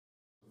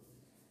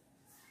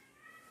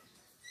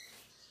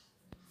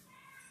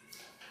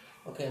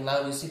Okay,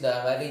 now you see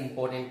the very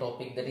important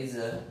topic, that is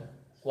a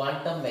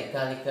quantum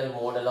mechanical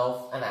model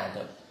of an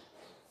atom,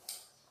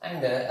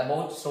 and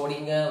about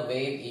Schrodinger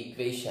wave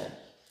equation.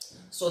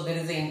 So there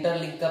is an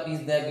interlink up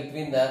is there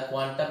between the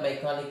quantum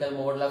mechanical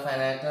model of an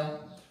atom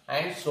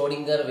and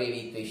Schrodinger wave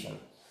equation.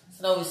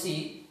 So now we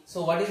see,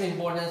 so what is the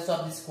importance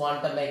of this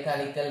quantum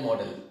mechanical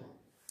model?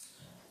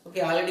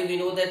 Okay, already we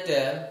know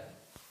that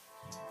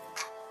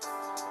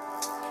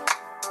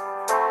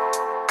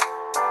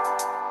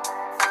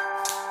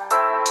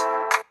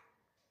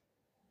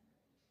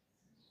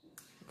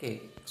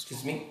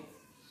excuse me.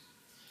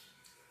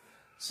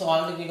 So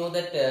already we know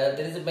that there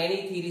is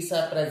many theories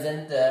are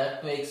present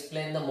to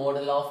explain the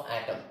model of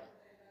atom.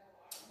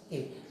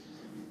 Okay,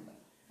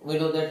 we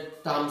know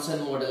that Thomson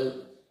model,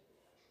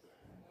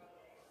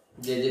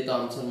 J.J.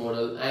 Thomson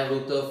model, and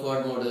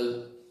Rutherford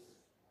model,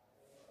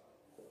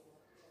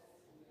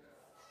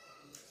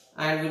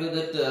 and we know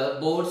that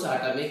Bohr's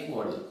atomic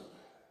model.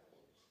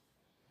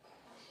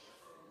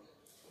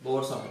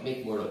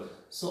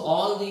 So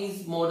all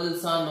these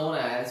models are known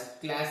as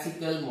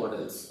classical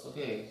models.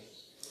 Okay,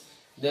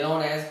 they are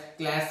known as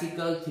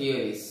classical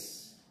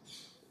theories.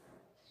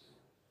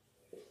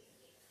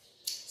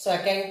 So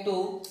according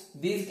to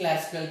these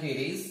classical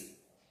theories,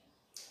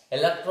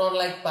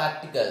 electron-like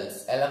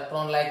particles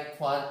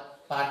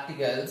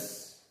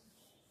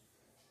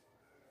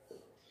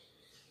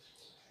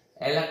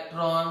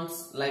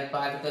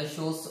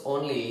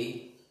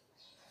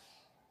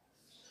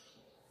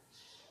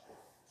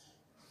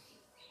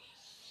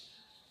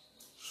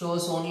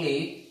shows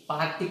only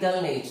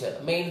particle nature,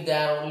 means they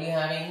are only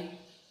having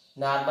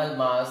normal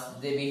mass,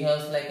 they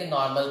behave like a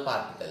normal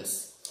particles.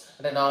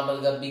 అంటే normal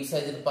గా big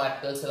sized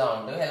particles ఎలా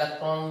ఉంటాయి,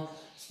 electron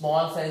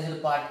small sized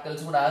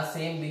particles కూడా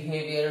same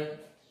behaviour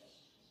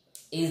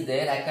is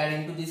there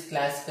according to this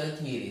classical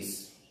theories.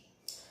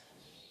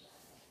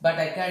 But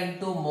according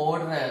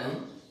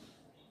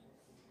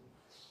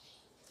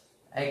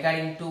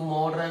to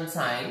modern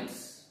science,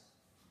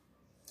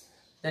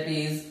 that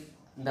is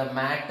the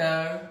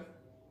matter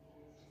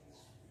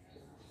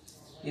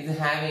is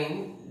having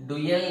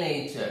dual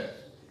nature.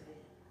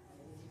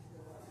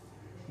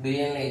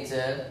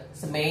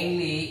 So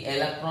mainly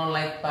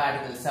electron-like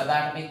particles,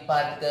 subatomic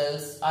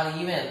particles, or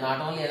even not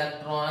only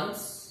electrons,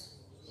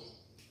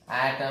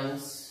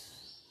 atoms,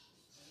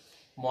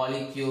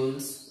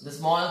 molecules, the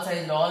small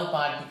sized all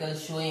particles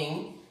showing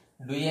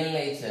dual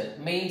nature,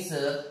 means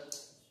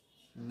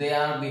they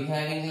are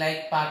behaving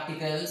like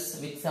particles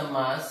with some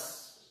mass,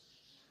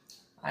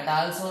 and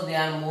also they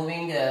are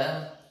moving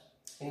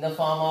in the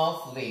form of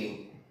wave.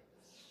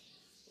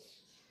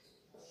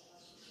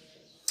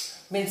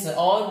 Means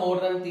all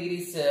modern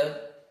theories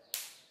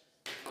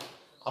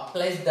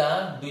applies the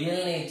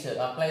dual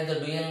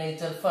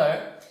nature for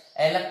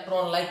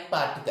electron-like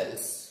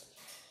particles.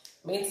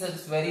 Means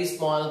it's very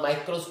small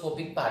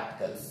microscopic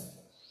particles.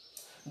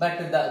 But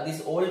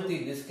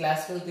this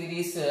classical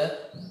theories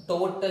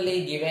totally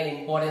given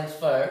importance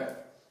for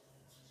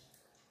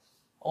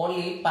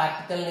only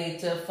particle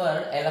nature for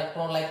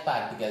electron-like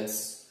particles.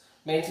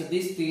 Means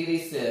this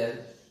theories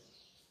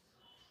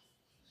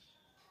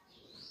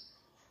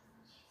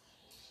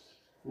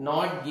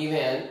not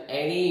given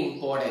any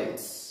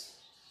importance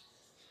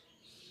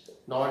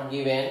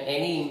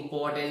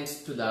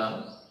to the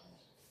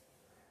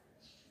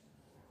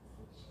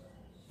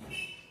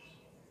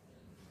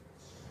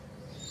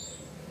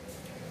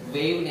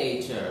wave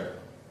nature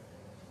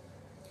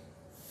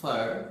for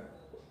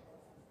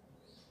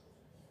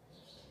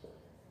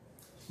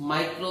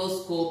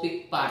microscopic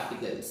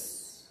particles.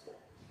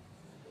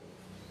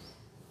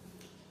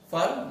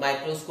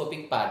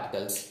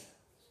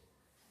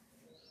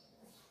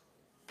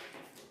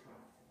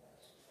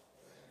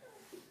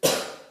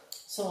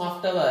 So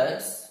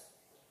afterwards,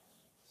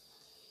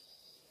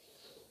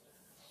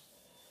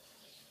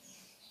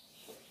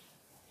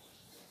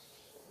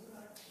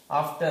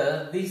 after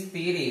these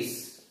theories,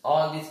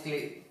 all these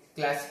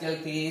classical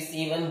theories,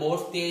 even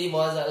Bohr's theory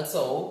was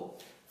also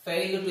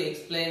failed to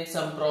explain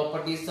some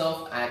properties of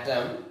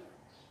atom.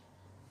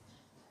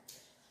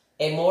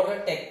 A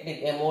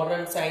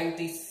modern science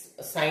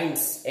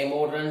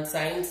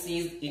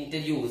is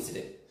introduced,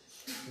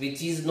 which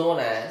is known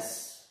as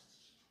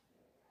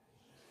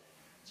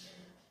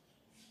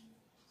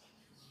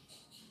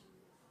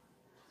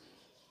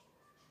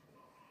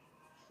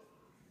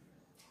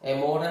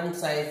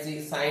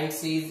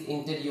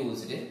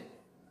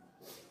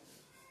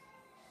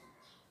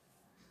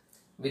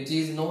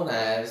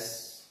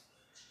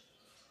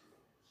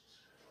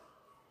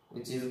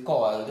which is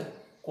called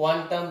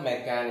quantum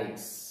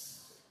mechanics.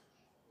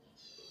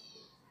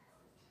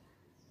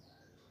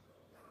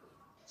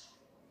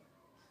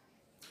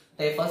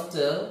 Okay, first,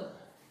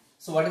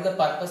 so what is the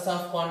purpose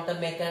of quantum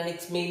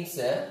mechanics? Means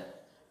the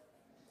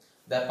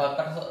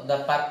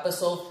purpose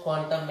of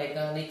quantum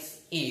mechanics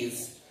is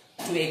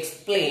to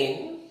explain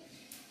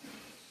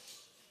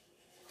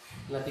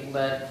nothing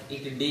but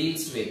it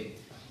deals with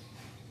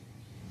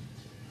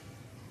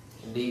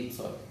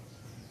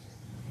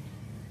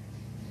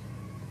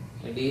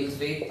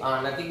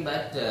nothing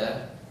but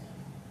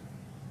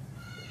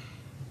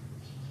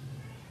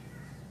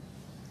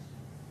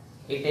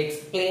it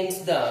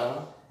explains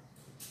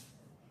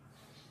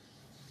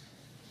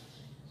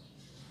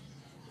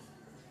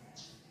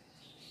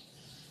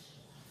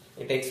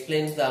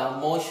the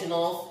motion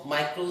of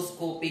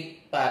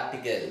microscopic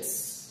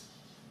particles.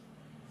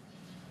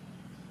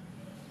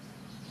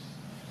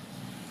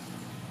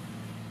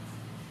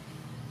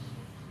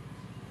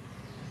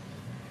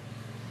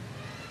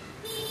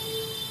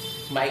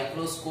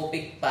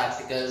 Microscopic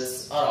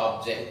particles or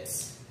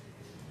objects.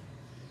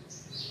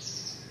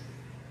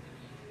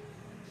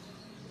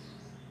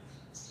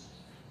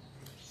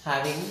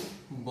 Having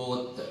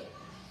both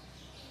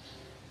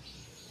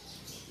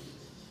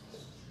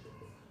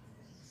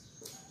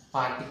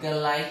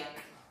particle-like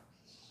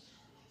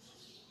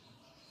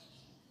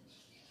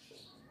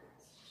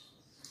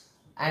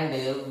and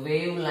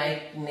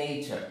wave-like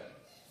nature.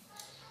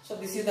 So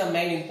this is the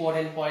main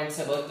important points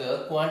about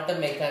the quantum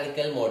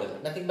mechanical model.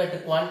 Nothing but the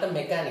quantum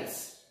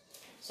mechanics.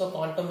 So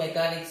quantum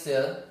mechanics,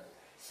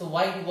 so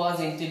why it was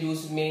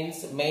introduced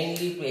means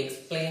mainly to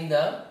explain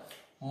the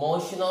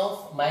motion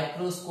of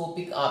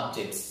microscopic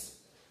objects,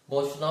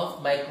 motion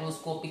of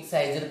microscopic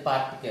sized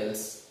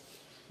particles,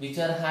 which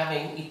are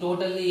having, it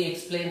totally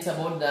explains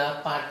about the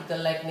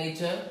particle-like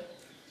nature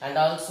and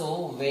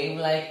also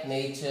wave-like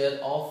nature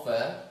of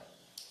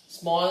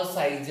small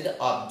sized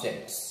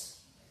objects.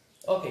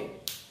 Okay.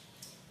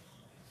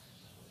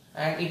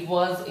 And it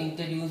was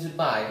introduced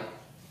by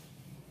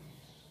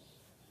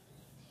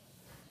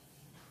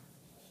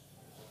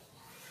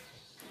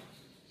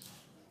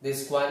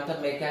this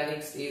quantum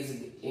mechanics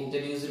is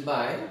introduced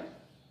by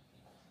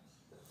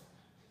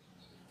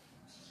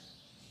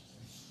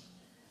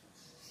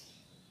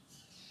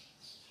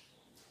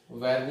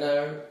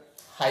Werner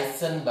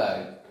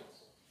Heisenberg,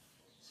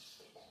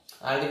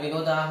 and we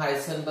know the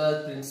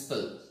Heisenberg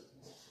principle.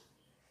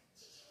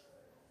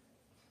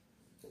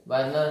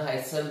 Werner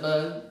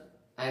Heisenberg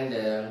and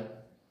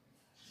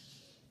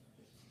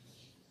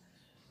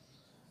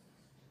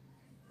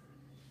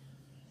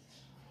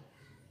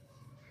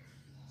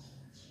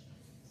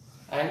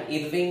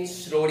Erwin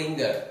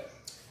Schrodinger.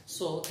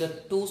 So the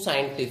two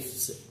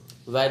scientists,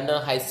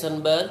 Werner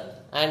Heisenberg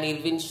and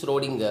Erwin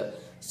Schrodinger,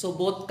 so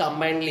both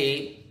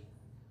combinedly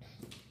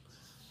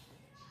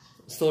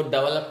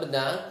developed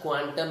the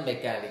quantum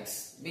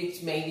mechanics,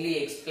 which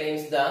mainly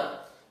explains the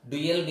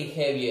dual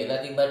behavior,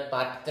 nothing but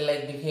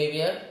particle-like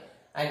behavior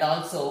and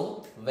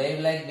also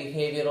wave-like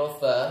behavior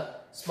of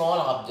small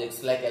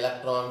objects like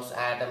electrons,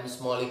 atoms,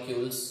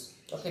 molecules,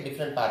 okay,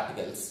 different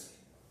particles.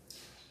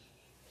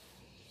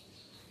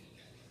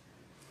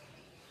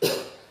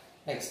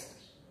 Next,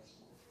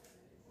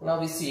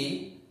 now we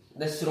see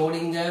the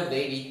Schrodinger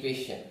wave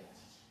equation.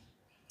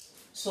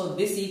 So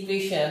this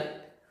equation,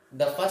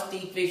 the first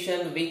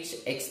equation which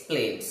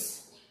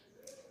explains,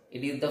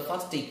 it is the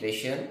first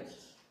equation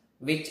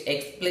which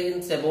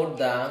explains about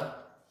the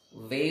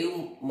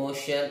wave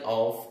motion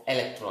of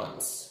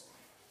electrons.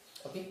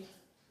 Okay.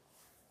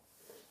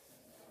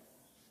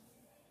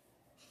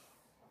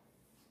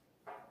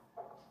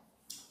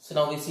 So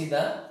now we see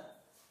the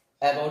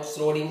about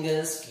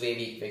Schrodinger's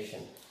wave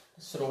equation.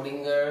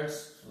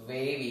 Schrodinger's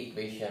wave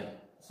equation.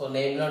 So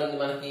name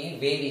manaki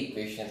wave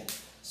equation.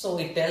 So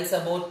it tells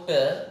about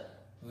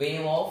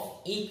wave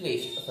of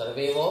equation, sorry,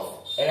 wave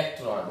of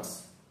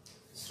electrons.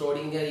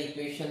 Schrodinger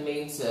equation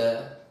means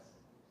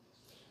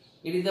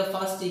it is the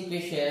first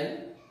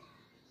equation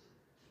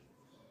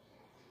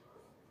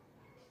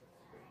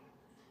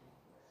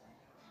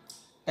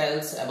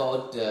tells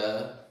about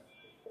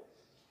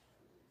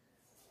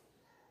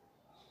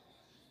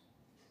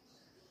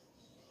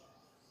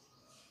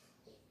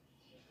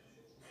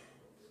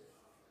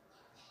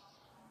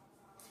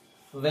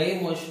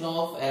wave motion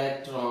of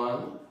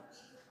electron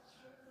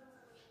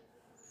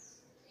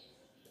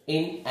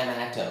in an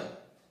atom.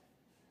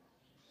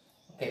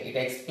 Okay, it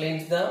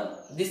explains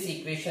this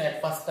equation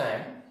at first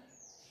time.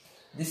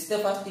 This is the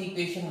first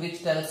equation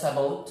which tells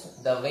about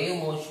the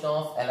wave motion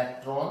of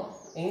electron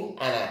in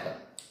an atom.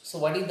 So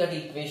what is that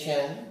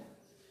equation?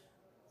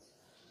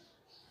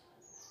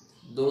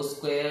 Dou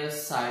square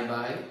psi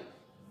by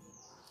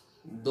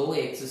dou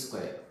x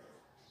square.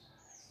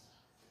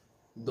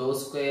 Dou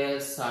square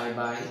psi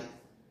by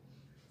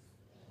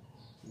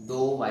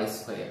dou y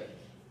square.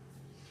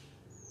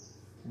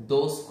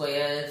 Dou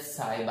square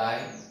psi by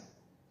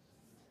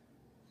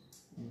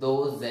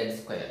dou z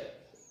square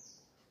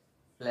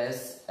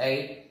plus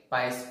 8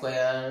 pi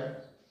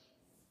square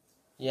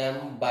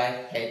m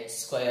by h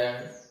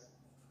square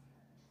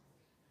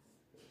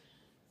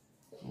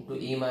into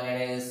e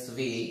minus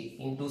v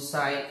into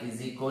psi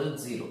is equal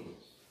 0.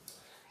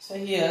 So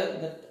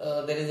here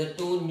there is a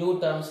two new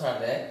terms are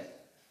there.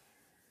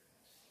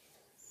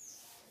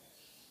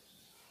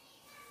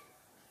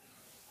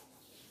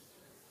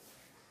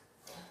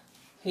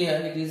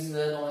 Here it is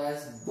known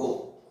as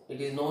dou.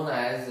 It is known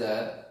as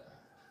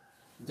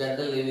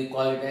generally we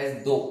call it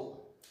as dou.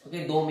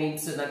 Okay, dou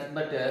means nothing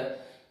but it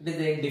is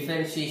a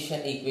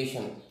differentiation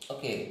equation.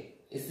 Okay,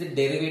 it's the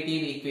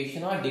derivative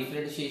equation or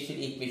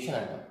differentiation equation.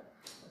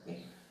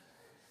 Okay.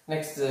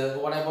 Next,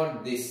 what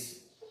about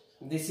this?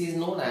 This is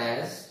known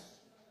as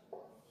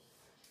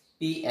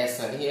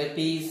PSI. Here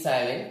P is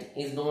silent,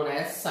 is known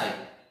as psi.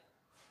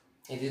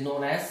 It is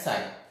known as psi.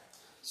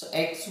 So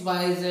X,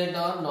 Y, Z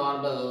are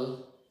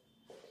normal.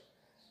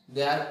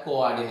 They are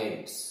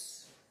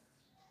coordinates.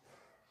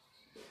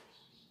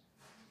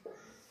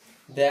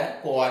 They are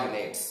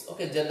coordinates.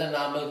 Okay, general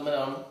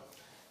normal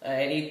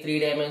any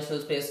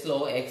three-dimensional space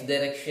lo X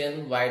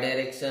direction, Y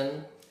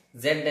direction,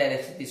 Z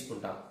direction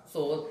తీసుకుంటాం.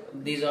 So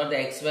these are the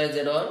X, Y,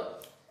 Z or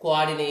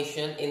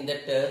coordination in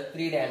that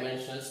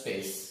three-dimensional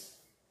space.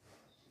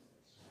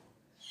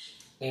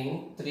 In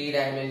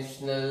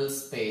three-dimensional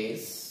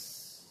space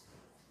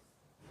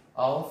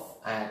of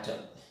atom.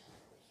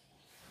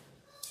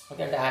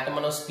 Okay, and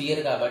atom is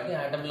sphere kabatti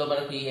atom lo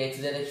manaki X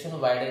direction,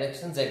 Y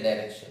direction, Z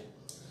direction.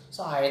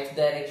 So X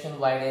direction,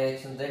 Y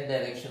direction, Z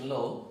direction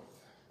lo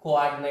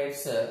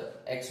coordinates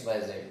X, Y,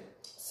 Z.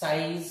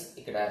 Size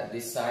ikkada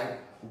this side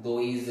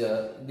though is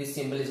this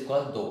symbol is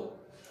called though.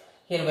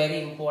 Here very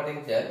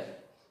important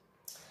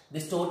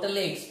this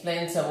totally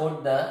explains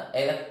about the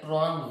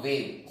electron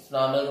wave.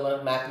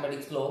 Normal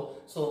mathematics law.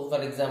 So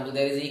for example,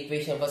 there is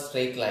equation for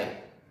straight line.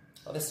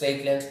 Or the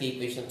straight lines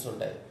equations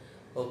untai.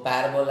 So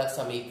parabola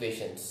some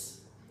equations.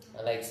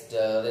 Like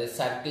there is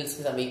circles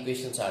some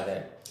equations are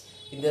there.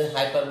 In the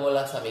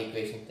hyperbola some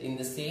equations. In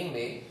the same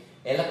way,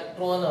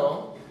 electron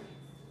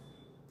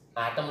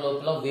atom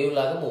lopala wave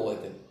laga move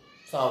avutundi.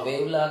 So a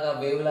wave laga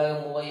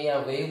move ayya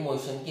wave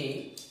motion ki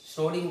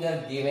Schrodinger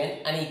given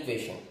an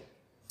equation.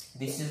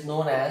 This is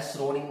known as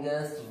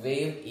Schrodinger's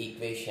wave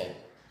equation.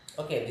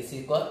 Okay, this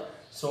is called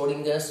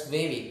Schrodinger's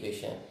wave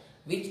equation,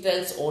 which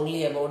tells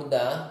only about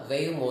the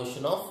wave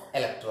motion of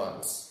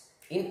electrons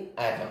in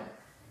atom.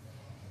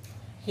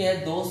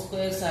 Here, dou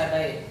squares are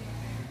by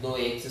dou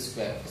x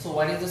square. So,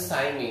 what is the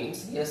sign means?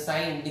 Here,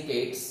 sign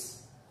indicates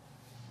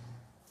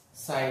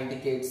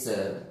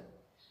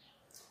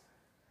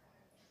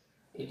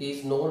it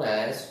is known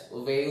as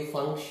wave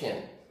function.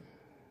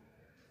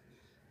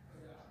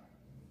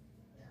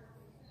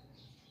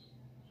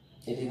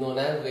 It is known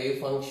as wave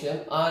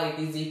function, or it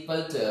is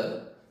equal to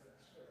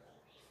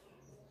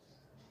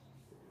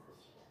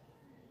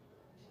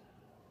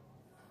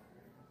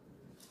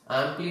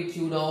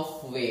amplitude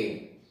of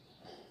wave.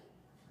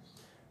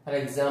 For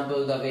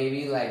example, the wave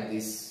is like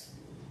this.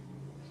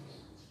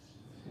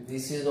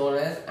 This is known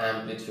as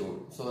amplitude.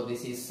 So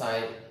this is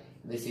sine,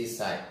 this is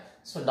sine.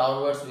 So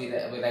downwards we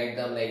write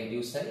the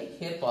negative side,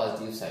 here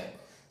positive side.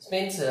 So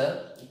means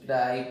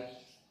the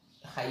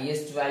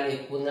highest value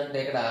ekkundante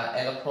ikkada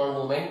electron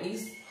movement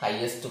is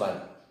highest one.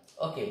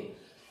 Okay.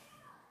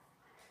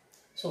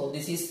 So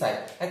this is psi.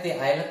 At the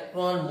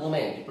electron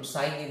movement, put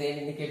psi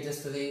indicates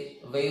just the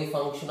wave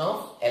function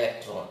of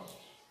electron.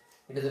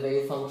 It is a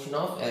wave function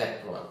of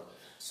electron.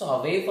 So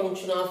a wave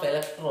function of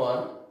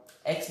electron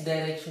x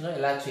direction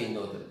ela change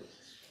avutundi.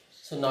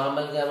 So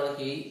normal ga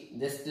manaki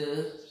just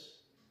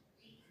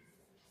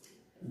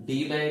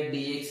d by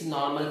dx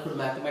normal ఇప్పుడు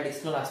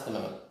mathematics లో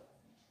రాస్తున్నాం.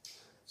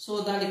 So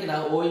that ikkada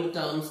old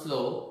terms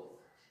lo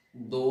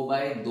dou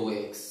by dou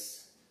x.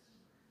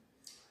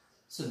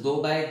 So dou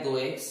by dou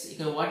x,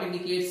 what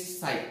indicates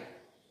psi?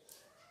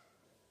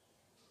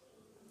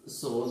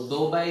 So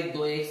dou by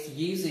dou x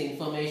gives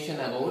information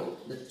about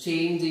the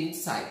change in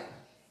psi.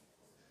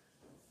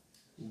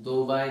 Dou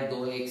by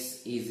dou x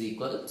is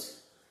equal to,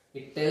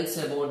 it tells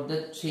about the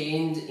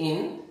change in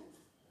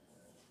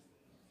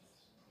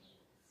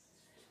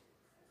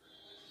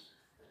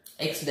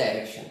x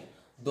direction.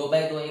 Dou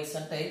by dou x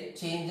ante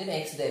change in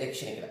x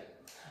direction ikkada.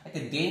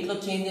 Aithe dentlo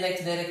change in x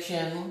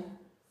direction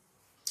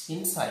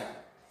in psi.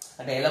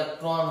 అంటే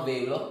electron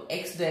wave లో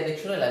x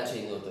direction ఎలా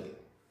change అవుతుంది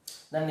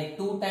దాన్ని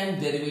 2 time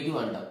derivative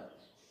అంటాం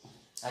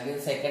again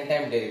second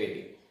time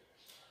derivative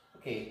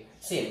okay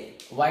same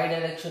y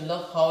direction లో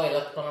how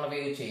electron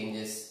wave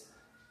changes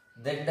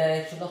z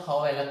direction లో how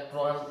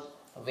electron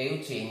wave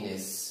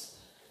changes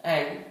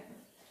and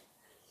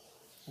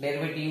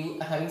derivative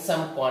having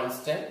some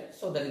constant,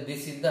 so that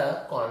this is the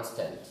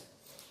constant.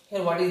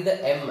 Here what is the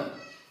m?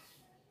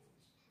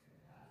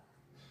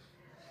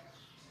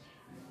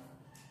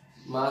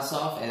 Mass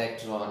of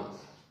electron.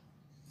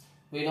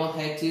 We know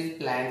h is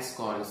Planck's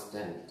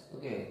constant.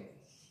 Okay.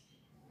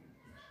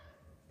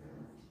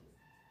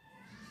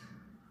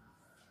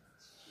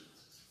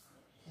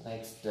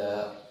 Next,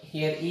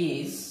 here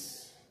is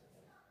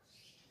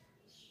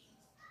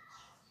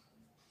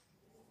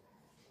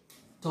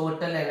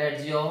total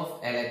energy of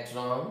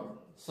electron.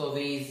 So V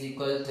is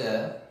equal to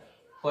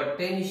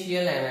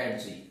potential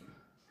energy.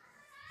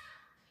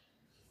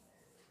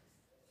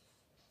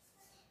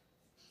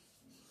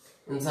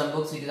 In some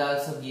books it is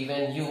also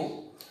given U,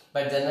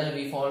 but generally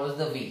we follow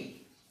the V.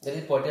 That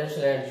is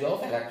potential energy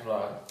of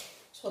electron.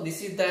 So this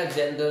is the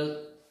general,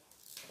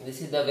 this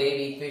is the wave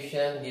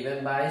equation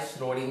given by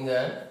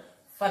Schrodinger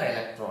for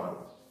electron.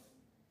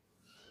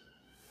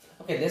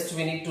 Okay, just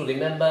we need to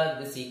remember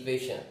this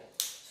equation.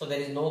 So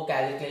there is no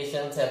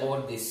calculations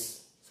about this.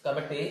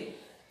 Kabatti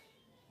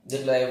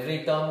every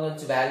term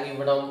guరించి value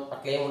ఇవ్వడం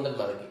అట్లే ఉండదు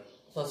మనకి.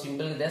 So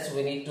simply this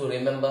we need to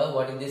remember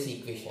what is this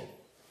equation.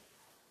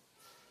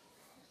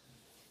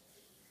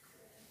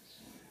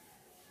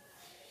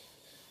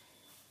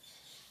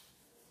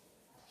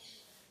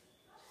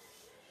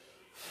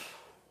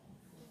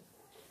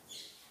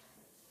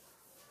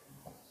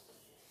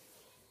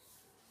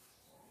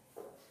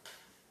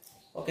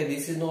 Okay,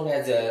 this is known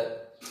as a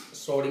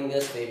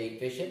Schrodinger's wave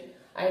equation.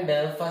 And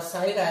for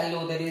psi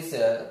value, there is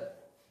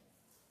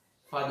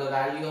for the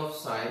value of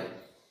psi,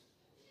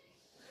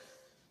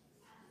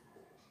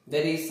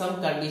 there is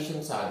some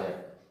conditions are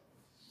there.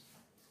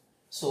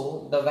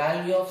 So the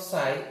value of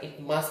psi,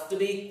 it must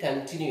be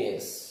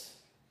continuous.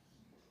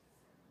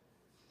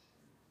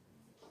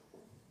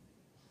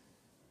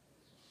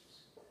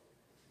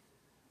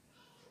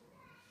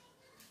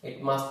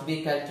 It must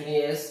be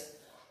continuous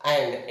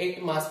and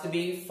it must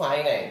be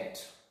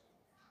finite.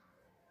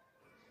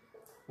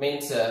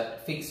 Means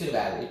fixed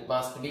value. It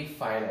must be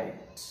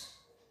finite.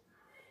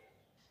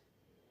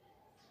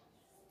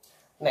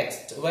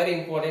 Next, very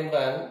important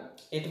one.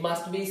 It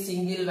must be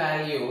single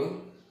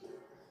value.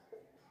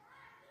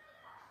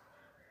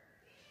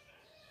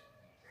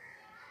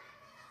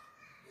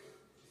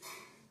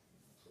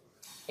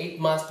 It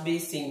must be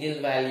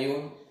single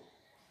value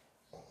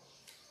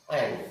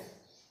and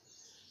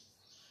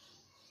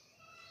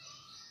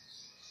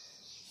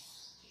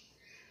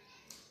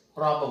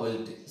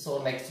probability.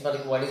 So next one,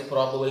 what is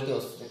probability?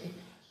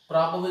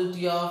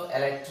 Probability of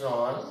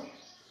electron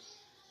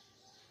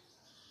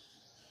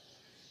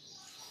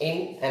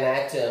in an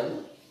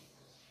atom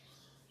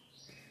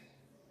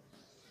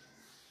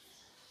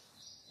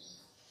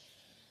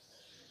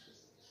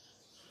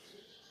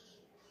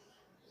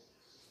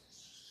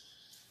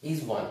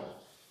is 1.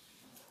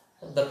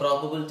 The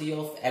probability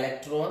of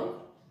electron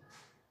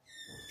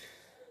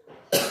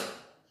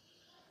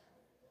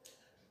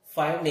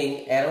finding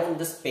around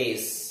the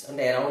space and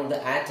around the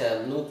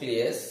atom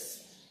nucleus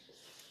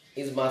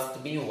is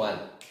must be 1.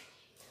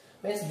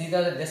 Means these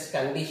are just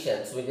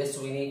conditions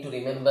we need to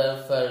remember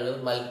for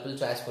multiple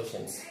choice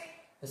questions.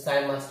 The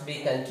sign must be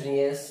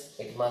continuous,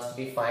 it must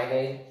be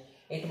finite,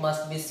 it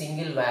must be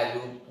single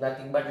value,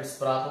 nothing but its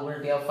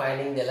probability of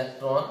finding the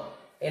electron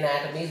in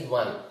atom is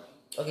 1.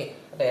 Okay,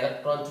 the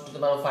electron చుట్టూ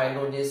మనం find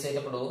out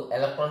చేసేటప్పుడు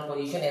electron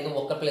position ఏదో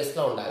ఒక place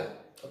లో ఉండాలి.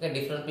 Okay,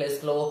 different place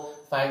లో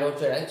find out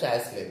చేయడానికి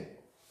chance లేదు.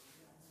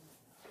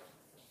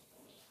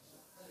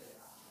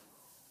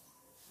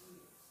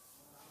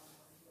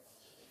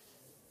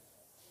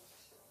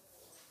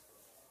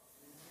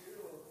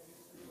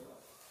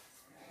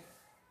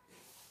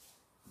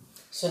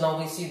 So now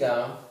we see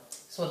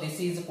this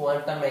is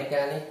quantum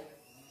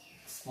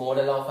mechanics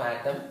model of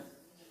atom.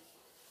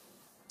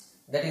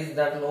 That is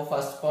that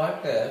first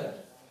part.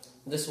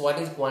 This what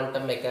is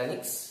quantum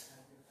mechanics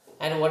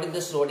and what is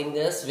the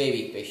Schrodinger's wave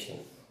equation.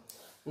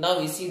 Now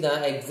we see the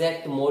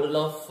exact model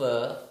of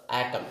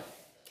atom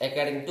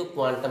according to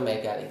quantum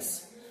mechanics.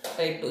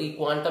 Right, ఈ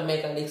quantum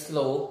mechanics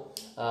లో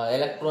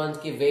electrons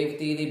కి wave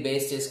theory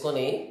base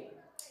చేసుకొని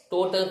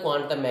total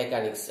quantum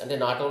mechanics అంటే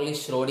not only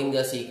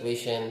Schrodinger's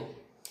equation,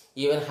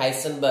 even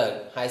Heisenberg,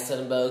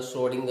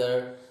 Schrodinger,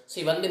 so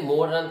ఇవన్నీ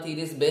modern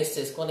theories base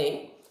చేసుకొని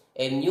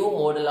a new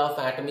model of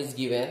atom is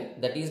given,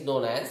 that is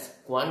known as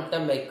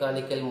quantum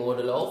mechanical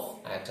model of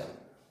atom.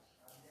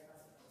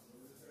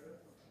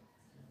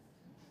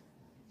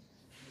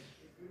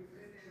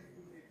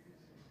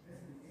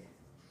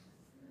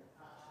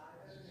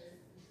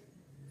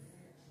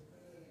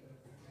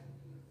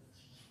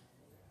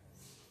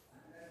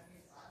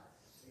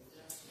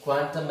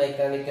 Quantum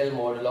mechanical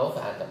model of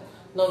atom.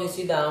 Now we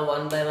see the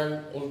one by one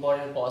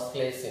important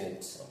postulates in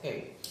it. Okay,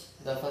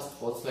 the first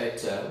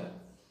postulate.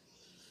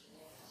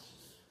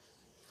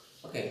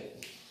 Okay,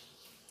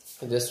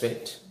 just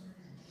wait.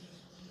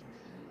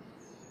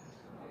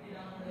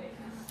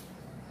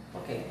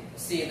 Okay,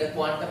 see the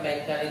quantum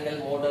mechanical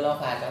model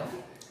of atom.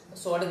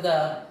 So what is the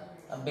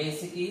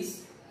basic is?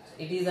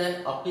 It is an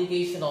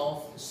application of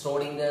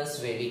Schrodinger's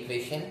wave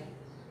equation.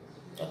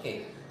 Okay,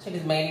 so it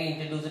is mainly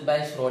introduced by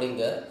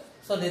Schrodinger.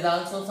 So there are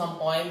also some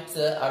points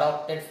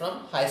adopted from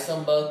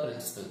Heisenberg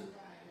principle.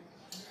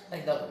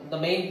 Like the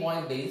main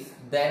point is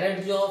the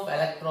energy of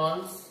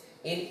electrons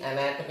in an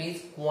atom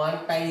is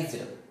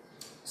quantized.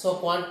 So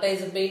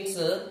quantized means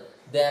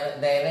the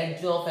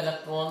energy of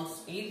electrons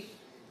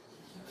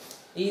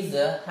is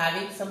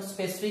having some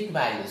specific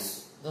values.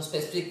 The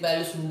specific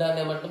values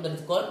that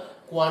is called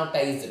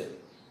quantized.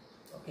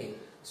 Okay,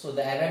 so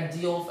the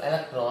energy of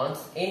electrons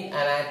in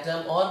an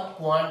atom are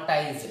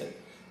quantized.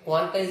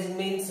 Quantized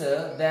means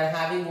they are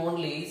having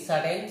only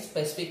certain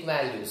specific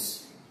values.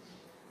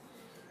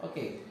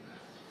 Okay.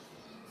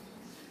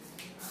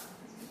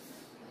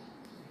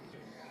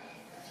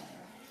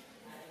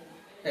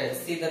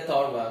 Let's see the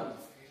third one.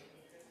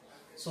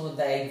 So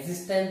the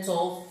existence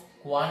of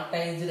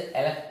quantized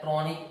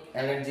electronic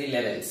energy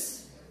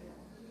levels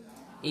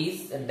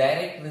is a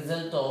direct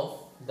result of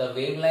the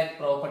wave-like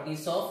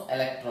properties of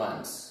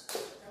electrons.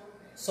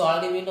 So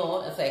already we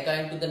know, if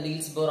according to the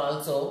Niels Bohr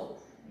also,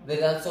 there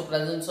is also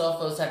presence of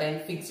certain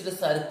fixed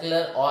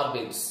circular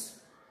orbits.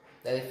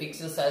 There is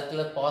fixed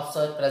circular paths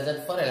are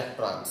present for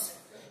electrons.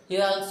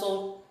 Here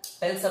also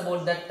tells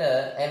about that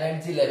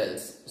energy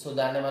levels. So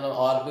that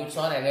orbits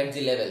or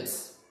energy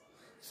levels.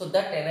 So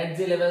that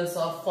energy levels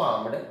are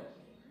formed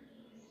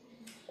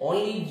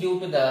only due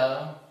to the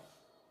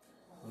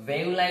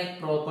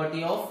wave-like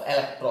property of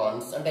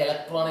electrons. And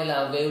electron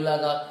ila wave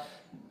laga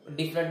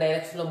different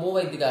direction lo move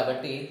ayindi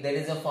kabatti there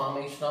is a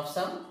formation of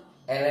some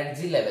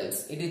energy levels.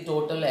 It is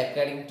total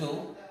according to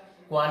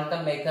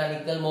quantum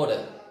mechanical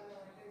model.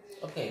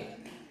 Okay,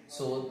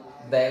 so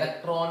the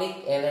electronic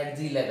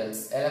energy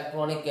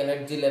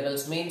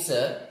levels means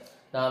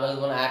normal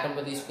one atom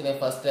lo తీసుకునే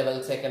first level,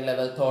 second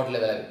level, third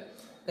level.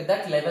 Okay,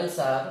 that levels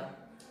are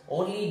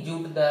only due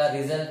to the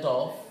result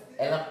of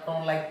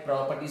electron like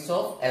properties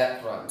of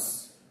electrons,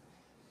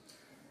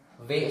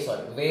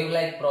 wave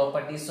like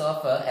properties of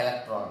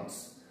electrons.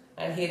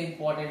 And here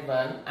important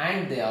one, and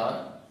they are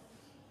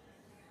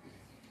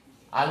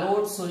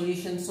allowed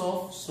solutions of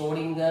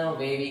Schrodinger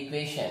wave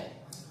equation.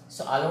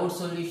 So allowed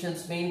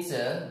solutions means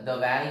the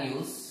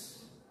values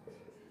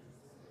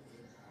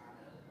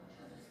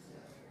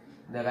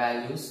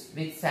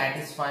which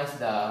satisfies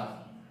the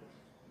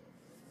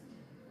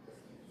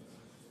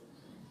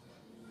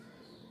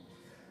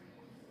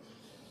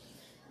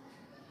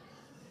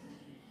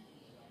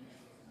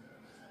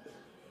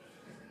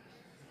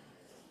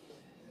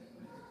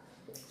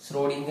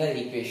Schrodinger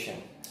equation.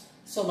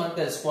 So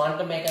మనకు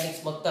quantum mechanics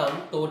మొత్తం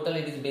total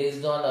it is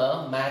based on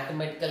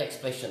mathematical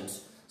expressions.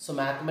 So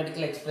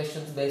mathematical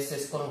expressions based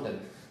చేసుకొని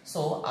ఉంటుంది. So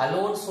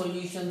allowed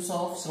solutions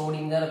of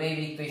Schrodinger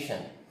wave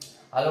equation.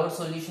 Allowed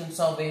solutions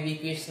of wave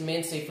equation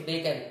means if you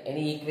take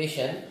any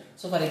equation,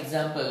 so for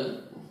example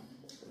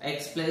x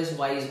plus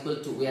y is equal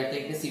to, we are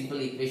taking a simple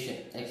equation,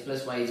 x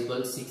plus y is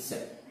equal to 6.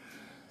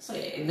 So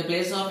in the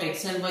place of x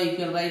and y you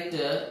can write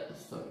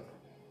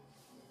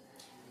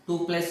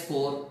 2 plus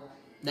 4,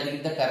 that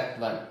is the correct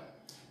one.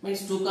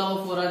 Means 2,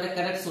 4 are the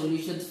correct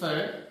solutions for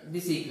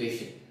this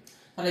equation.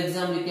 For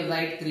example, you can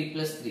write 3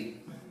 plus 3.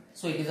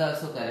 So it is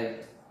also correct.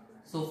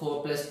 So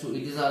 4 plus 2,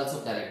 it is also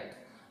correct.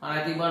 And I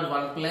think about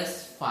 1 plus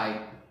 5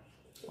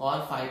 or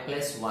 5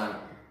 plus 1.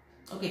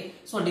 Okay,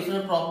 so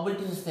different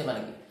probabilities వస్తాయి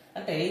మనకి.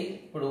 అంటే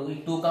ఇప్పుడు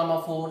 2,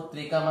 4,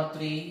 3,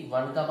 3,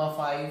 1,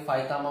 5,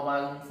 5,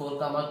 1, 4,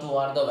 2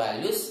 are the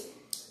values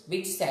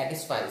which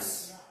satisfies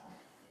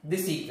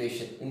this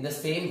equation. In the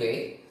same way,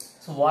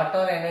 so what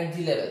are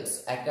energy levels?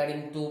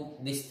 According to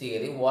this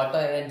theory, what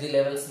are energy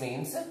levels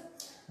means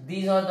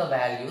these are the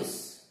values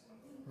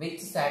which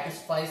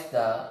satisfies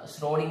the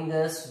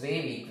Schrodinger's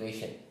wave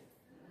equation.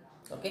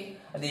 Okay,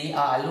 the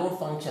allowed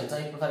functions.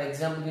 For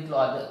example, దీంట్లో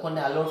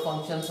కొన్ని allowed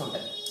functions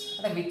ఉంటాయి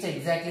అంటే which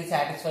exactly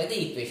satisfy the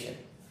equation.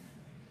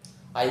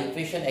 ఆ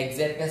equation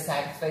exactly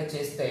satisfy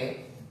చేస్తే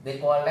they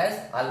called as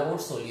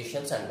allowed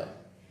solutions అంటారు.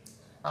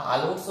 ఆ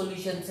allowed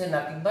solutions are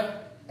nothing but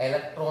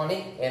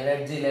electronic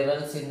energy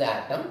levels in the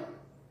atom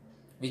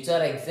which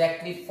are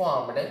exactly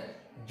formed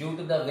due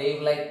to the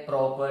wave-like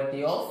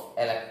property of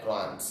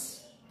electrons.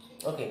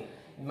 Okay,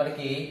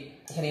 manaki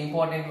here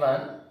important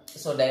one.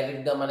 So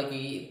direct ga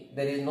manaki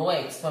there is no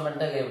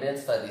experimental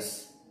evidence for this.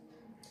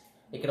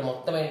 ikkada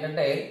mottham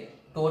entante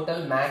total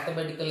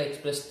mathematical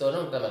expression tone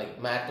untadi manaki,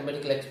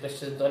 mathematical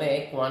expression tone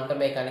quantum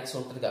mechanics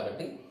untadi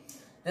kabatti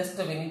just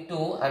we need to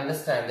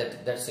understand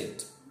that's it.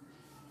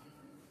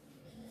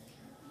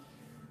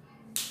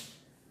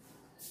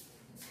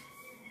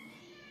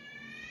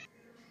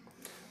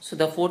 So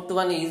the fourth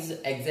one is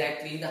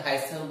exactly the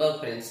Heisenberg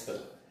principle.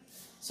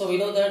 So we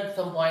know that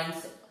some points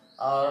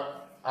are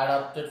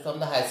adopted from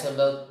the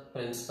Heisenberg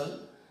principle,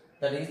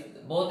 that is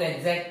both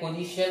exact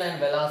position and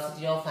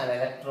velocity of an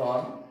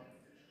electron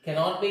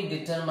cannot be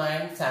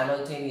determined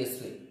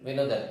simultaneously. We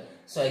know that.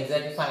 So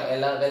exactly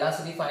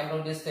velocity find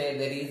out this,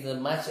 there is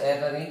much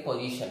error in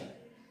position.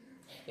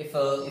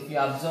 If you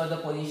observe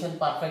the position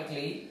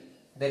perfectly,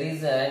 there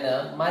is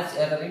much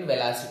error in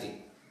velocity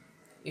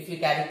if you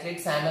calculate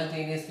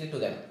simultaneously to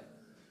them.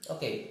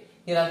 Okay,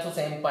 here also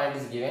same point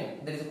is given.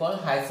 There is called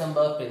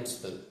Heisenberg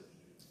principle.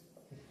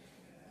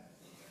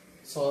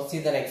 So see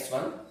the next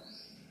one.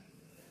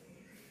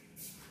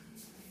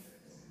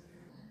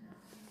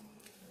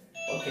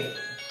 Okay,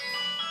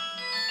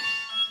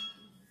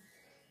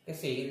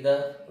 see the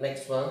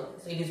next one.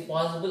 So it is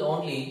possible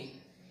only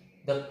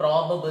the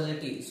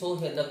probability. So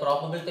here the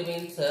probability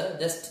means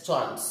just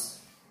chance.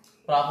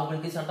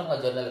 Probabilities antam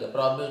general ga.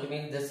 Probability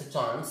means just a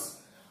chance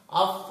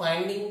of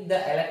finding the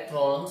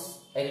electrons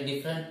at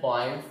different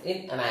points in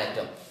an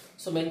atom.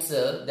 So means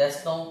just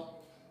now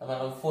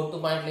fourth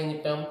point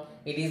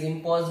it is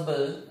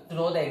impossible to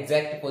know the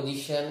exact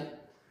position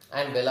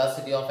and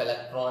velocity of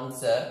electrons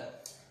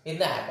in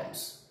the atoms.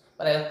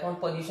 But electron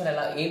position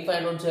aim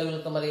find out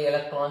cheyagalugtam mari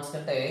electrons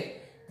kante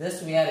just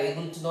we are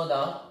able to know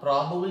the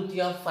probability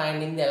of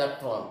finding the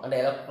electron. And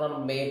electron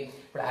may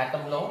ఇప్పుడు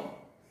atom లో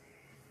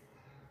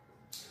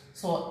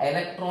so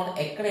electron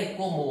ఎక్కడ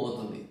ఎక్కువ move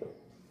అవుతుంది,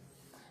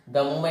 the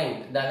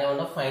moment దాని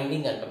ఏమన్నా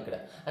finding అంటాం ఇక్కడ.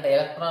 అంటే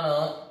ఎలక్ట్రాన్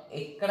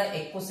ఎక్కడ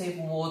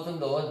ఎక్కువసేపు మూవ్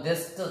అవుతుందో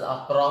జస్ట్ ఆ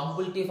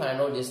ప్రాబబిలిటీ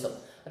ఫైండ్ అవుట్ చేస్తాం.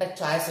 అంటే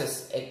చాయిసెస్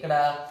ఎక్కడ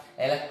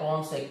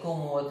ఎలక్ట్రాన్స్ ఎక్కువ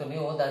మూవ్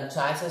అవుతున్నాయో దాని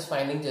చాయిసెస్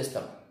ఫైండింగ్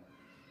చేస్తాం.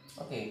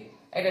 Okay,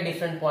 at a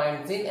different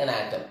points in an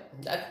atom.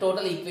 That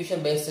total equation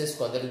basis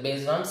that is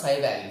based on psi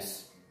values.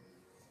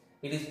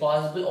 It is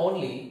possible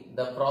only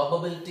the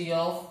probability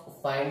of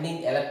finding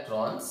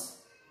electrons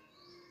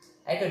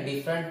at a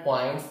different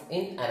points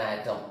in an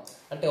atom.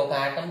 అంటే ఒక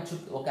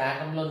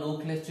atom లో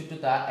nucleus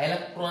చుట్టూతా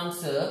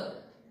electrons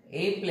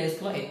ఏ place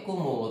లో ఎక్కువ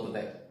move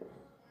అవుతున్నాయి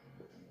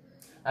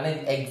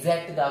అనేది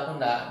exact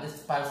కాకుండా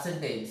just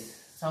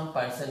some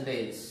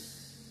percentage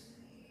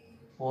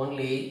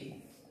only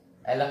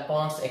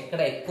electrons ఎక్కడ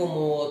ఎక్కువ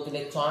మూవ్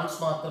అవుతున్నాయి ఛాన్స్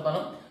మాత్రం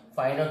మనం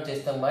ఫైండ్ అవుట్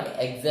చేస్తాం, కానీ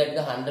ఎగ్జాక్ట్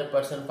గా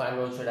 100% ఫైండ్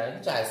అవుట్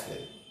చేయడానికి ఛాన్స్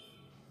లేదు.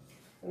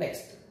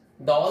 Next,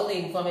 all the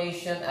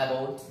information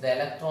about the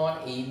electron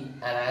in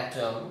an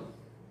atom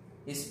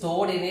is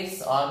stored in its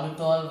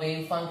orbital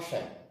wave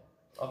function.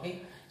 Okay,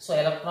 so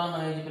electron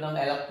అనేది చెప్పినాం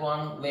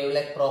ఎలక్ట్రాన్ వేవ్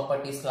లైక్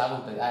ప్రాపర్టీస్ లాగా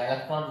ఉంటుంది. ఆ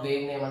ఎలక్ట్రాన్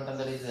వేవ్ నేమ్ అంటారు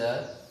that is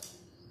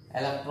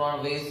electron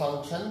wave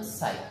function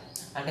psi.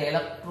 అంటే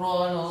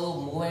electron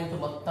movement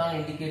మొత్తాన్ని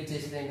indicate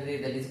చేసేది ఏంటిది,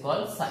 దట్ ఈస్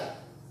కాల్డ్ psi.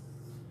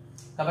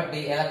 కాబట్టి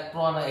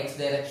ఎలక్ట్రాన్ x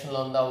డైరెక్షన్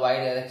లో ఉందా, y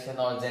direction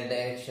are z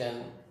direction,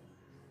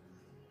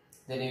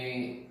 then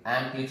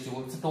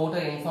amplitude, so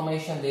total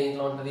information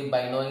దేంట్లో ఉంటుంది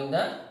by knowing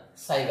the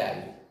psi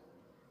value.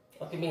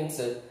 Okay, means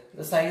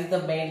the psi is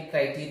the main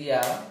criteria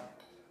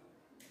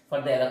for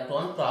the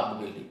electron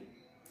probability,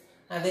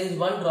 and there is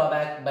one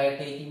drawback by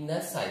taking the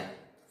psi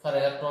for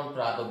electron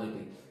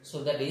probability. So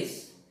that is,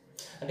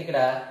 అంటే ఇక్కడ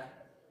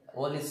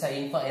only psi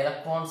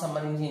electron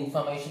సంబంధించిన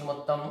information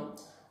మొత్తం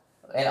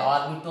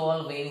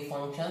orbital wave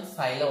function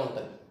psi లో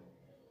ఉంటుంది.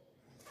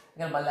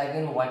 ఇక్కడ మళ్ళీ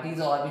again what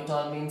is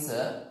orbital means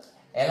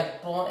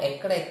electron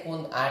ఎక్కడ ఎక్కువ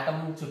ఉంది ఆటమ్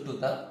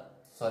చుట్టూతా,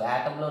 సో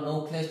ఆటమ్ లో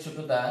న్యూక్లియస్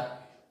చుట్టూతా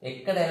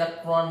ఎక్కడ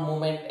ఎలక్ట్రాన్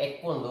మూవ్మెంట్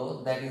ఎక్కువ ఉందో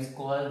దట్ ఈస్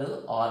కాల్డ్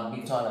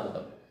ఆర్బిటాల్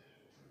అంటాం.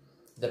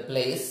 The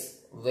place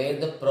where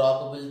the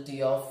probability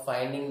of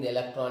finding the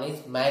electron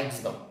is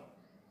maximum.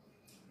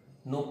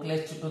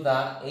 Nucleus చుట్టూతా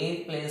ఏ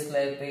ప్లేస్ లో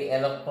అయితే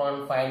ఎలక్ట్రాన్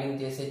ఫైండింగ్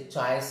చేసే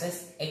ఛాయిసెస్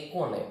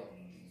ఎక్కువ ఉన్నాయి.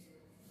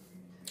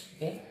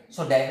 ఓకే,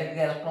 సో డైరెక్ట్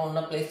గా ఎలక్ట్రాన్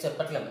ఉన్న ప్లేస్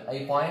చెప్పట్లేదు.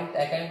 ఈ పాయింట్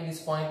అకార్డింగ్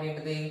దిస్ పాయింట్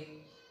ఏంటిది,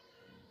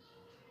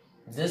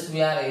 just we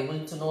are able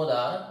to know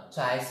the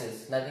choices,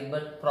 nothing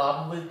but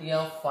probability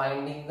of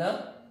finding the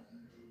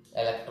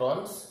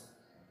electrons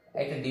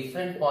at a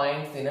different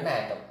points in an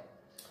atom.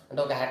 అంటే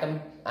ఒక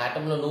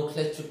atom లో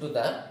nucleus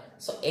చుట్టూతా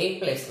so ఏ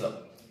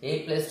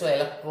place లో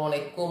electron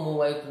ఎక్కువ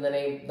move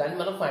అవుతుందనే దాన్ని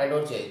మనం ఫైండ్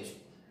అవుట్ చేయొచ్చు.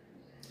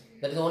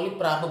 దట్ ఈస్ ఓన్లీ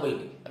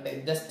ప్రాబబిలిటీ, అంటే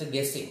జస్ట్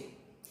గెస్సింగ్.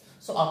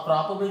 సో ఆ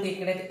ప్రాబబిలిటీ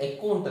ఎక్కడైతే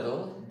ఎక్కువ ఉంటుందో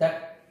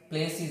that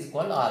place is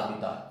called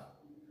orbital.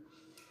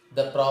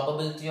 The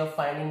probability of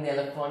finding the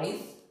electron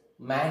is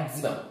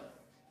maximum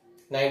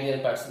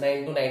 99%,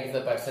 9 to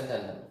 95%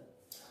 అంటారు.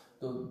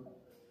 So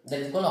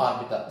that is called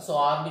orbital. So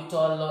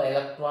orbital లో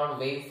electron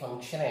wave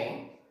function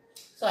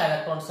so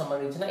electron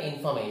సంబంధించిన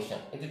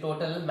information ఇది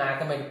total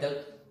mathematical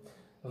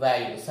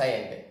value psi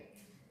అంటే.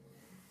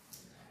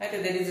 అయితే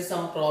there is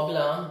some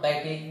problem by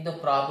taking the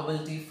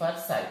probability for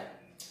psi.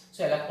 So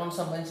electron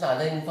సంబంధించిన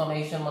other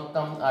information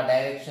మొత్తం ఆ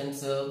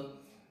directions,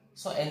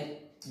 so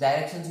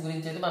directions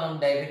గురించి అయితే మనం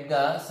డైరెక్ట్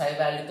గా psi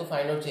వాల్యూతో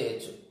ఫైండ్ అవుట్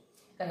చేయొచ్చు,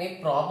 కానీ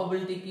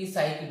ప్రాబబిలిటీకి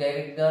psiకి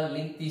డైరెక్ట్ గా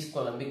link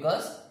తీసుకోలేం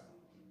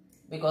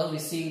because we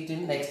see it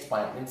in next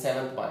point, in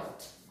 7th point.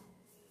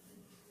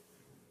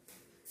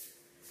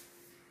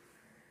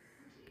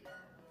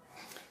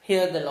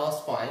 Here the last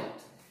point.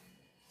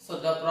 So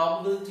the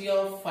probability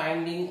of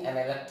finding an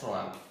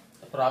electron,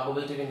 the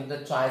probability into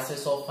the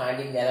choices of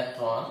finding the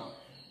electron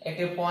at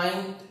a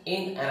point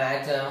in an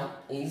atom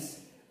is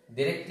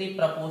directly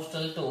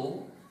proportional to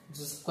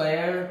the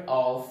square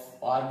of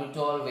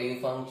orbital wave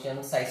function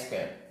psi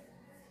square.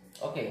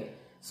 Okay,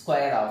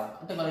 square of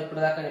అంటే మనం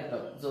ఇప్పుడు దాకా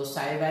చెప్పాం. So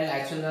psi value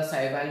యాక్చువల్గా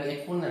psi value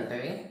ఎక్కువ ఉందంటే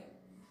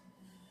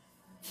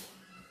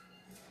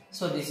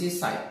so this is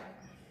psi.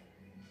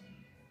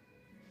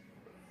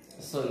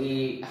 So ఈ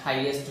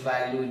highest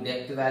value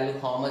depth value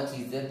how much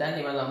is there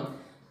దాన్ని మనం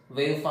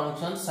వేవ్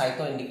ఫంక్షన్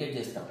psiతో ఇండికేట్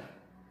చేస్తాం.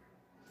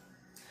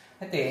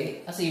 అయితే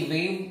అసలు ఈ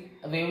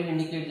వేవ్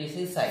ఇండికేట్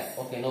చేసి psi.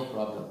 Okay, no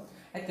problem.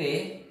 అయితే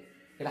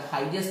ఇక్కడ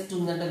హైయెస్ట్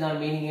ఉందంటే దాని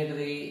మీనింగ్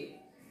ఏంటిది,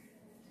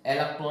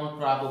 ఎలక్ట్రాన్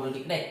ప్రాబబిలిటీ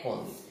ఇక్కడ ఎక్కువ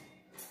ఉంది.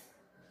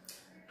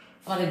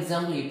 ఫర్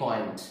ఎగ్జాంపుల్ ఈ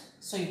పాయింట్,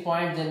 సో ఈ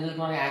పాయింట్ జనరల్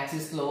మన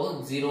యాక్సిస్ లో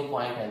 0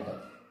 పాయింట్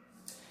అంటారు.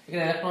 ఇక్కడ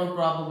electron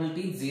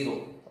probability 0.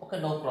 Okay,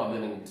 no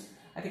problem in it.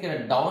 అయితే ఇక్కడ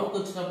డౌన్ కి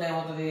వచ్చినప్పుడు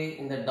ఏమవుతుంది,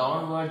 in the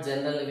downward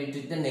general we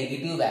take the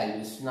negative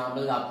values.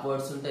 Normal గా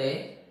అప్వర్డ్స్ ఉంటే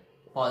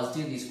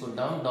పాజిటివ్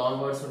తీసుకుంటాం,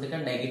 డౌన్వర్డ్స్ ఉంటే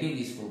ఇక్కడ నెగిటివ్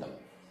తీసుకుంటాం.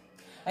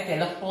 అయితే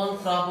ఎలక్ట్రాన్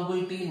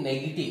ప్రాబబిలిటీ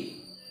నెగిటివ్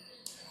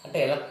అంటే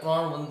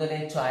ఎలక్ట్రాన్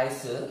ఉందనే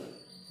చాయిస్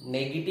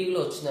నెగిటివ్ లో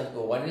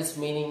వచ్చిందనుకో, what is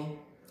meaning,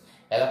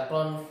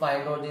 electron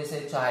find out చేసే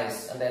చాయిస్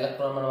అంటే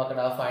ఎలక్ట్రాన్ మనం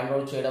అక్కడ ఫైండ్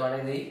అవుట్ చేయడం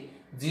అనేది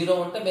 0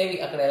 ఉంటే మేబీ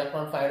అక్కడ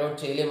ఎలక్ట్రాన్ ఫైండ్ అవుట్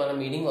చేయలేమన్న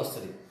మీనింగ్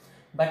వస్తుంది.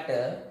 But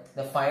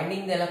the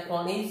finding the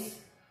electron is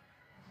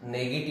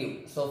negative.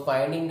 So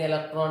finding the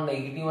electron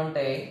negative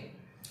అంటే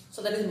so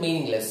that is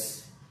meaningless.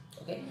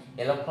 Okay,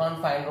 electron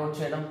find out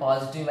చేయడం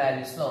పాజిటివ్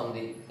వాల్యూస్ లో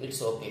ఉంది,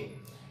 it's okay.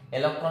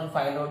 Electron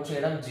find out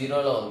చేయడం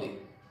 0లో ఉంది,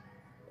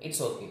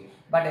 it's okay.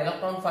 But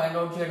electron find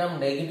out చేయడం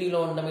negative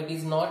లో ఉండడం it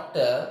is not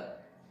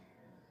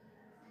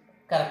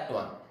correct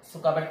one. So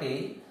కాబట్టి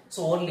సో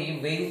ఓన్లీ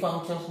వేవ్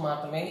ఫంక్షన్స్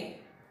మాత్రమే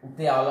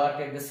they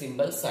allotted the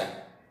symbol psi.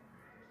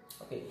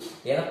 Okay,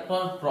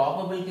 electron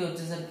probability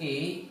వచ్చేసరికి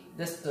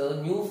జస్ట్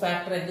న్యూ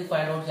ఫ్యాక్టర్ ఎందుకు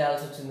find out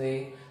చేయాల్సి వచ్చింది?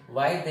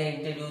 Why they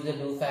introduce the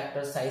new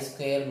factor psi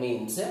square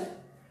means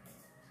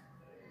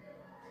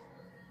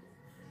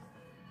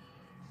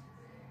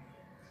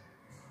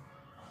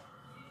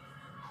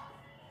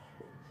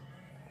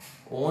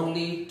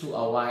only to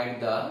avoid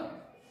the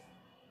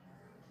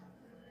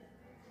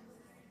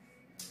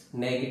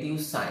negative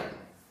sign.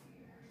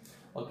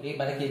 Okay,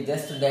 మనకి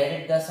just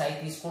direct గా సై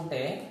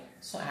తీసుకుంటే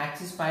so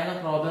axis పైన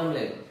problem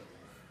లేదు,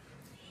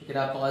 ఇక్కడ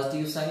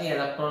పాజిటివ్ సై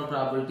ఎలక్ట్రాన్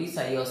ప్రాబిలిటీ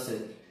సై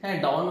వస్తుంది.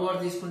 అండ్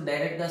డౌన్వర్డ్ తీసుకుంటే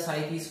డైరెక్ట్ గా సై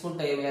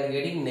తీసుకుంటే we are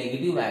getting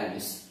negative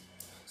values.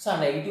 So ఆ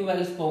నెగిటివ్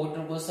వాల్యూస్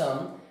పోగొట్టడం కోసం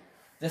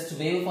జస్ట్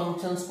వేవ్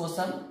ఫంక్షన్స్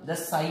కోసం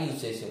జస్ట్ సై యూజ్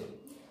చేశారు.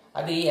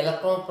 అది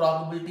electron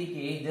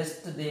ప్రాబిలిటీకి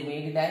just they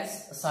made it as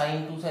Sye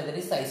into Sye, that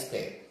is Sye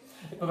square.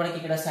 ఇప్పుడు మనకి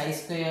ఇక్కడ సై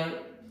స్క్వేర్,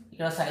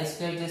 ఇక్కడ సై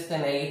స్క్వేర్ చేస్తే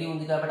నెగిటివ్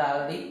ఉంది కాబట్టి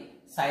ఆల్రెడీ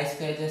సై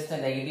స్క్వేర్ చేస్తే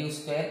negative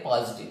square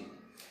positive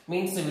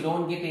means we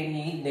don't get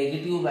any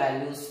negative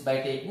values by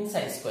taking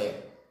Sye square.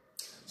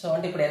 So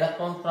అంటే ఇప్పుడు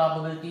ఎలక్ట్రాన్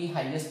ప్రాబిలిటీ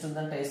హైయెస్ట్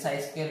ఉందంటే సై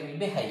square will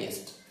be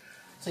highest.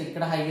 So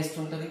ఇక్కడ హైయెస్ట్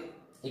ఉంటుంది,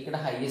 ఇక్కడ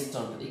హైయెస్ట్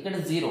ఉంటుంది, ఇక్కడ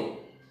జీరో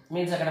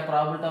మీన్స్ అక్కడ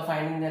probability of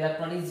finding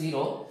electron is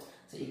zero.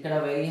 So ఇక్కడ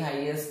వెరీ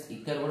హైయెస్ట్,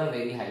 ఇక్కడ కూడా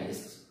వెరీ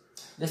హైయెస్ట్.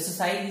 జస్ట్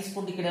సై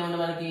తీసుకుంటే ఇక్కడ ఏమన్నా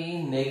మనకి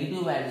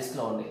నెగిటివ్ వాల్యూస్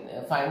లో ఉండే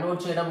ఫైండ్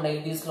అవుట్ చేయడం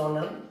నెగిటివ్స్ లో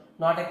ఉండడం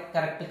నాట్ ఎ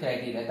కరెక్ట్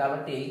క్రైటీరియా.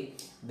 కాబట్టి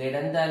they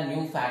done the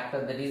new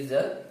factor that is the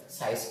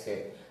Sye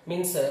square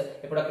means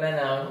ఇప్పుడు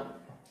ఎక్కడైనా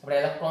ఇప్పుడు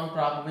electron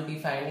probability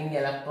finding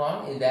electron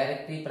is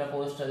directly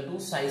proportional to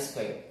psi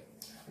square.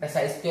 అంటే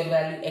psi square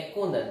వాల్యూ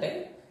ఎక్కువ ఉందంటే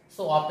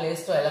సో ఆ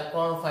ప్లేస్ లో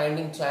ఎలక్ట్రాన్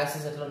ఫైండింగ్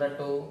ఛాన్సెస్ ఎట్లా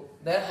ఉన్నట్టు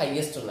దే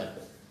హైయెస్ట్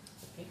ఉన్నట్టు.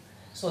 ఓకే,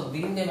 సో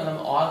దీన్నే మనం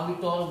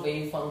ఆర్బిటాల్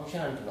వేవ్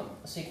ఫంక్షన్ అంటున్నాం.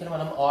 సో ఇక్కడ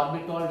మనం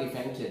ఆర్బిటాల్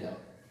డిఫైన్ చేద్దాం.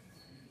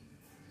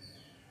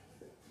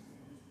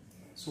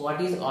 So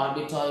what is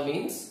orbital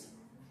means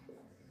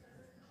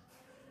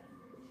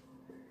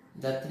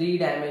the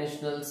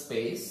three-dimensional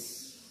space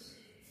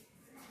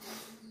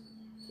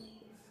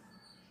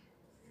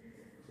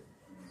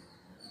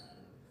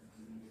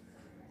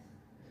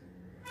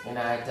in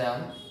atom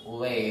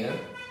where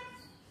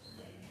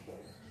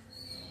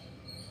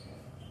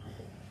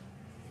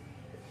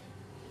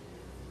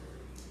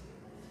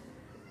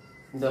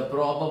the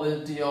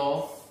probability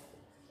of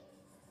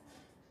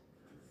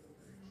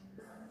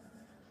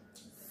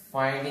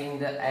finding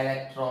the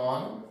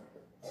electron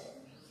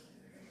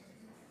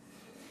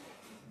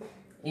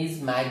is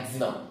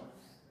maximum.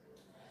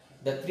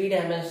 The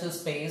three-dimensional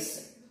space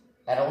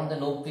around the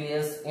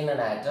nucleus in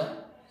an atom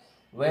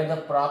where the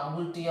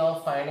probability of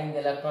finding the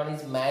electron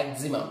is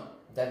maximum,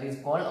 that is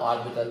called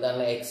orbital.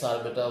 Then x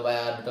orbital, y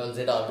orbital,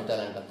 z orbital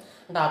అంటాం.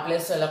 అంటే ఆ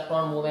place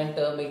electron moment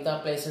మిగతా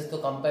places తో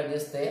compare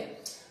చేస్తే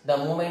the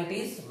moment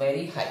is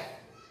very high.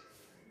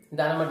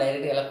 దాని మనం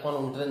direct electron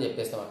ఉంటుందని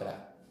చెప్పేస్తాం అక్కడ.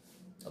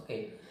 Okay,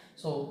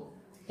 so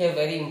a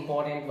very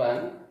important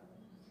one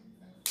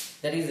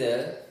that is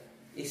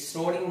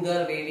schrodinger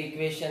wave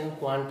equation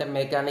quantum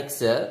mechanics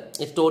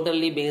is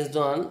totally based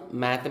on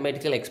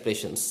mathematical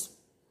expressions.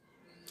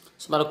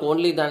 So manaku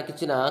only daniki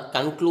ichina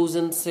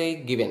conclusions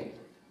given,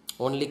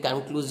 only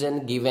conclusion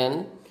given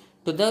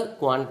to the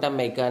quantum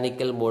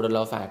mechanical model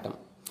of atom.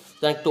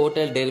 The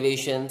total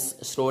derivations,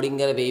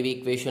 Schrodinger wave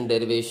equation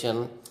derivation,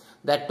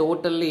 that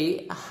totally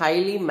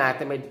highly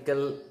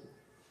mathematical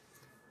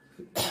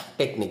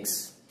techniques.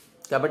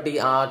 Kabatti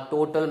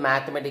total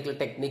mathematical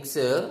techniques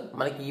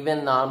manaki even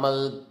normal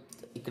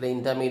ఇక్కడ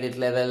intermediate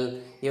level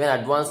even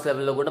advance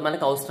లెవెల్లో కూడా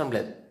మనకు అవసరం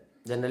లేదు.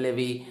 General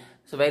ఇవి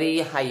so very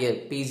hire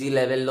PG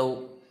లెవెల్లో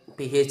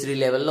PhD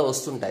లెవెల్లో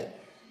వస్తుంటాయి.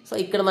 సో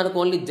ఇక్కడ మనకు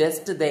only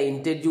just they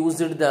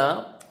introduced the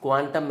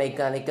quantum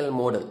mechanical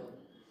model.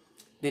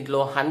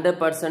 దీంట్లో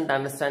 100%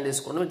 అండర్స్టాండ్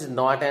చేసుకోవడం it is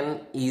not an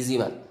easy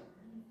one.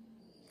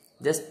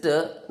 Just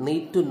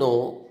need to know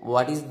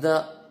what is the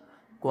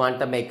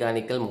quantum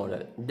mechanical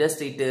model.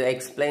 Just it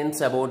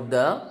explains about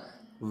the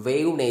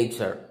wave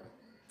nature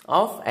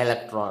of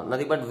electron,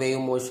 nothing but wave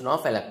motion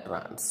of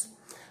electrons.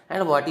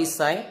 And what is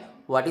psi?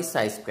 What is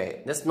psi square?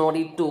 Just no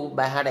need to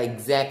by heart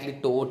exactly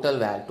total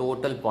value,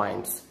 total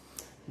points.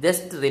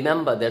 Just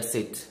remember, that's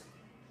it.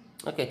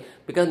 Okay,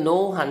 because no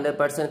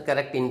 100%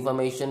 correct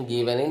information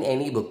given in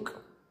any book.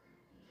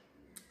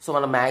 So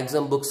మన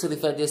maximum books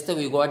refer చేస్తే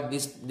we got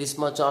this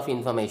much of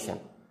information.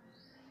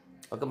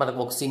 Okay,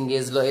 మనకు ఒక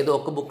సింగేజ్లో ఏదో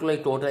ఒక బుక్లో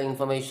ఈ total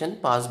information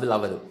possible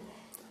అవ్వదు.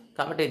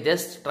 కాబట్టి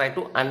just try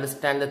to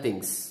understand the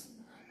things.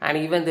 And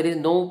even there is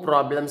no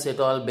problems at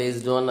all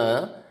based on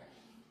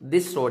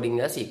this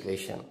Schrodinger's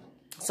equation.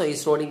 So ఈ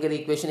Schrodinger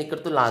equation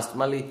ఇక్కడతో లాస్ట్.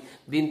 మళ్ళీ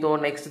దీంతో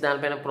నెక్స్ట్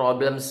దానిపైన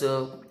ప్రాబ్లమ్స్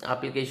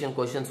అప్లికేషన్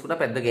క్వశ్చన్స్ కూడా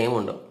పెద్దగా ఏమి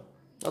ఉండవు.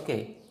 ఓకే.